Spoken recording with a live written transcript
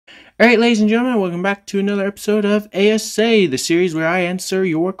Alright, ladies and gentlemen, welcome back to another episode of A.S.A, the series where I answer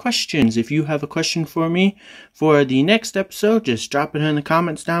your questions. If you have a question for me for the next episode, just drop it in the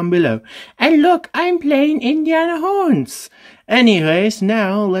comments down below. And look, I'm playing Indiana Jones! Anyways,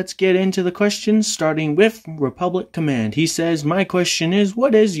 now let's get into the questions, starting with Republic Command. He says, my question is,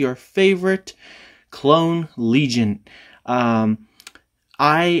 what is your favorite clone legion?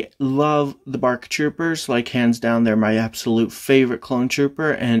 I love the BARC troopers, like hands down, they're my absolute favorite clone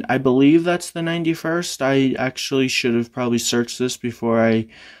trooper, and I believe that's the 91st. I actually should have probably searched this before I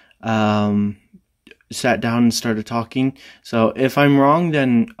sat down and started talking. So if I'm wrong,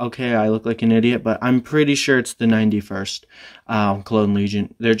 then okay, I look like an idiot, but I'm pretty sure it's the 91st clone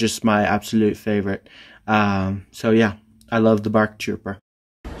legion. They're just my absolute favorite. So yeah, I love the BARC trooper.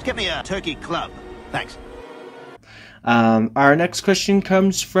 Just get me a turkey club. Thanks. Our next question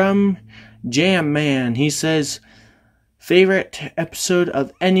comes from Jam Man. He says, favorite episode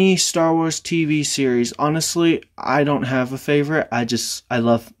of any Star Wars TV series? Honestly, I don't have a favorite. I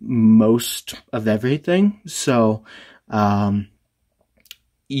love most of everything. So, I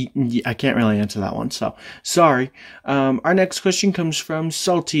can't really answer that one. So, sorry. Our next question comes from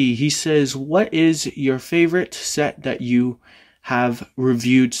Salty. He says, what is your favorite set that you have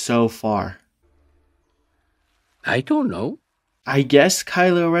reviewed so far? I don't know. I guess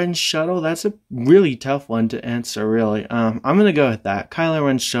Kylo Ren's shuttle. That's a really tough one to answer, really. I'm gonna go with that. Kylo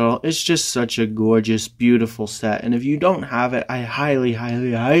Ren's shuttle. It's just such a gorgeous, beautiful set. And if you don't have it, I highly,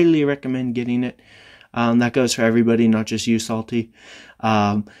 highly, highly recommend getting it. That goes for everybody, not just you, Salty.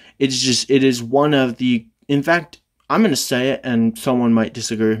 It is one of the, in fact, I'm gonna say it, and someone might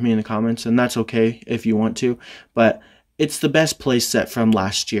disagree with me in the comments, and that's okay if you want to, but it's the best place set from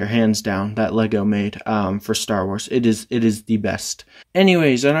last year, hands down, that LEGO made for Star Wars. It is the best.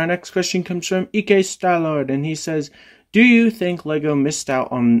 Anyways, and our next question comes from EK Starlord, and he says, do you think LEGO missed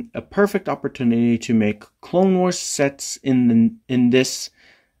out on a perfect opportunity to make Clone Wars sets in this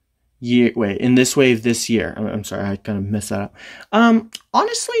year? Wait, in this wave this year? I'm sorry, I kind of messed that up.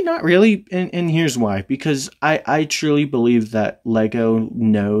 Honestly, not really, and here's why. Because I truly believe that LEGO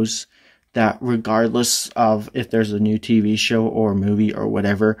knows that regardless of if there's a new TV show or movie or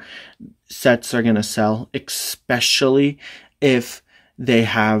whatever, sets are going to sell, especially if they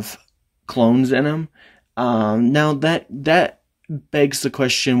have clones in them. Now that begs the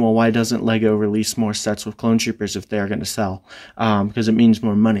question, well, why doesn't LEGO release more sets with clone troopers if they're going to sell? Because it means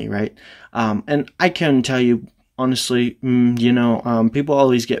more money, right? And I can tell you, honestly, people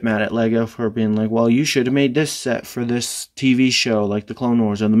always get mad at LEGO for being like, well, you should have made this set for this TV show, like the Clone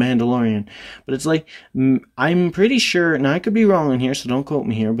Wars or the Mandalorian. But it's like, I'm pretty sure, and I could be wrong in here, so don't quote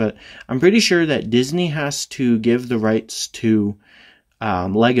me here, but I'm pretty sure that Disney has to give the rights to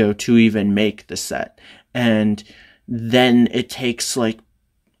LEGO to even make the set. And then it takes like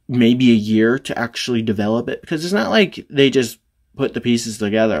maybe a year to actually develop it, because it's not like they just put the pieces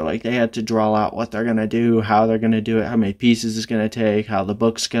together. Like, they had to draw out what they're gonna do, how they're gonna do it, how many pieces it's gonna take, how the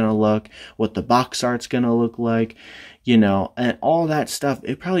book's gonna look, what the box art's gonna look like, and all that stuff.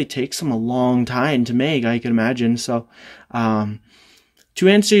 It probably takes them a long time to make, I can imagine. So, to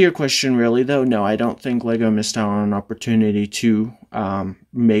answer your question, really, though, no, I don't think LEGO missed out on an opportunity to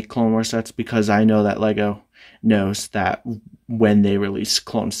make Clone Wars sets, because I know that LEGO knows that when they release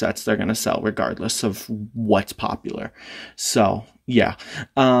clone sets, they're going to sell regardless of what's popular. So, yeah.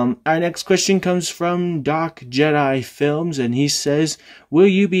 Our next question comes from Doc Jedi Films, and he says, will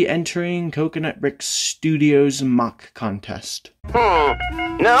you be entering Coconut Brick Studios mock contest?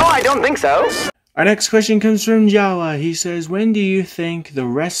 No, I don't think so. Our next question comes from Jawa. He says, when do you think the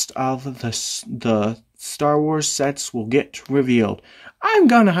rest of the Star Wars sets will get revealed? I'm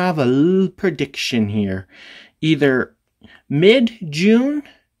gonna have a little prediction here. Either mid-June,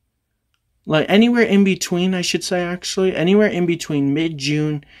 like anywhere in between, I should say, actually. Anywhere in between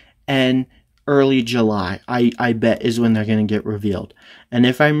mid-June and early July, I bet, is when they're gonna get revealed. And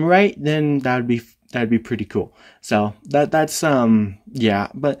if I'm right, then that'd be pretty cool. So that's yeah,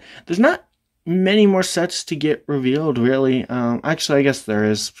 but there's not many more sets to get revealed, really. Actually, I guess there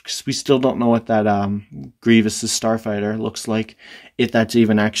is, because we still don't know what that Grievous' Starfighter looks like, if that's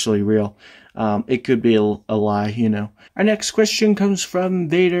even actually real. It could be a lie, Our next question comes from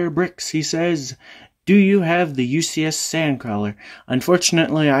Vader Bricks. He says, do you have the UCS Sandcrawler?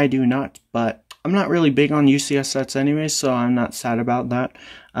 Unfortunately, I do not, but I'm not really big on UCS sets anyway, so I'm not sad about that.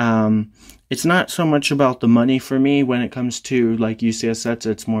 It's not so much about the money for me when it comes to like UCS sets.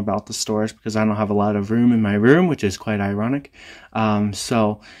 It's more about the storage, because I don't have a lot of room in my room, which is quite ironic.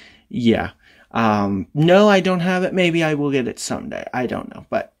 So yeah, No, I don't have it. Maybe I will get it someday. I don't know.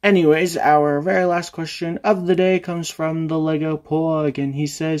 But anyways, our very last question of the day comes from the Lego Pog, and he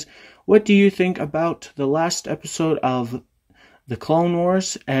says, what do you think about the last episode of the Clone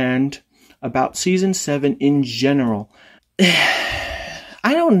Wars and about season 7 in general?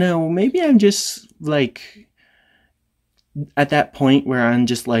 I don't know. Maybe I'm just like at that point where I'm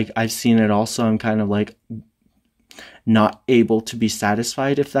just like, I've seen it all, so I'm kind of like not able to be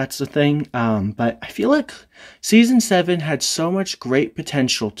satisfied, if that's the thing. But I feel like season 7 had so much great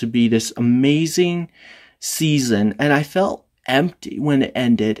potential to be this amazing season, and I felt empty when it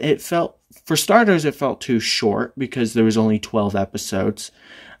ended. It felt, for starters, it felt too short because there was only 12 episodes.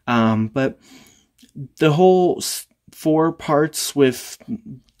 But the whole 4 parts with,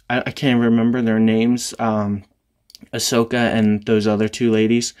 I can't remember their names, A.S.A and those other 2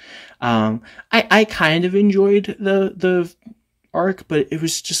 ladies. I kind of enjoyed the arc, but it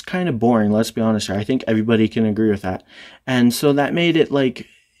was just kind of boring, let's be honest here. I think everybody can agree with that. And so that made it like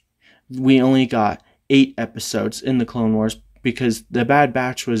we only got 8 episodes in the Clone Wars, because the Bad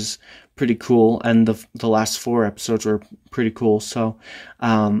Batch was pretty cool and the last 4 episodes were pretty cool. So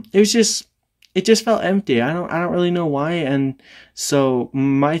it just felt empty. I don't really know why. And so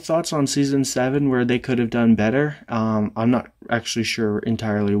my thoughts on season 7 were they could have done better. I'm not actually sure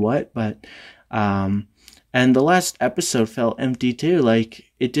entirely what, but and the last episode felt empty too.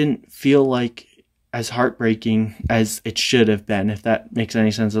 Like, it didn't feel like as heartbreaking as it should have been, if that makes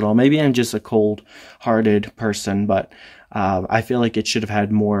any sense at all. Maybe I'm just a cold-hearted person, but I feel like it should have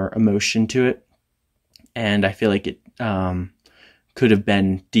had more emotion to it, and I feel like it could have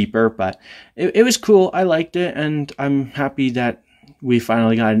been deeper, but it was cool. I liked it, and I'm happy that we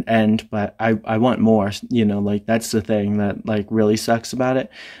finally got an end, but I want more, you know, like, that's the thing that, like, really sucks about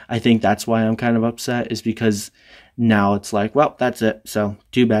it. I think that's why I'm kind of upset, is because now it's like, well, that's it, so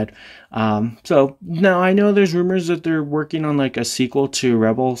too bad. So now I know there's rumors that they're working on, like, a sequel to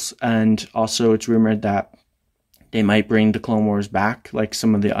Rebels, and also it's rumored that they might bring the Clone Wars back, like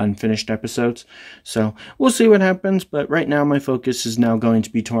some of the unfinished episodes. So we'll see what happens, but right now my focus is now going to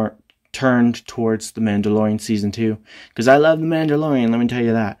be turned towards The Mandalorian Season 2, because I love The Mandalorian, let me tell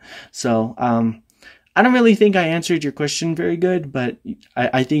you that. So, I don't really think I answered your question very good, but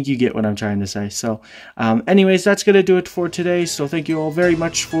I think you get what I'm trying to say. So, anyways, that's going to do it for today. So thank you all very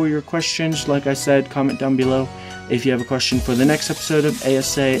much for your questions. Like I said, comment down below if you have a question for the next episode of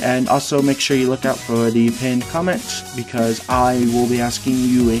A.S.A, and also make sure you look out for the pinned comment, because I will be asking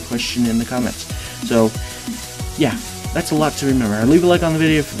you a question in the comments. So, yeah, that's a lot to remember. Leave a like on the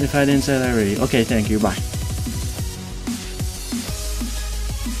video if I didn't say that already. Okay, thank you, bye.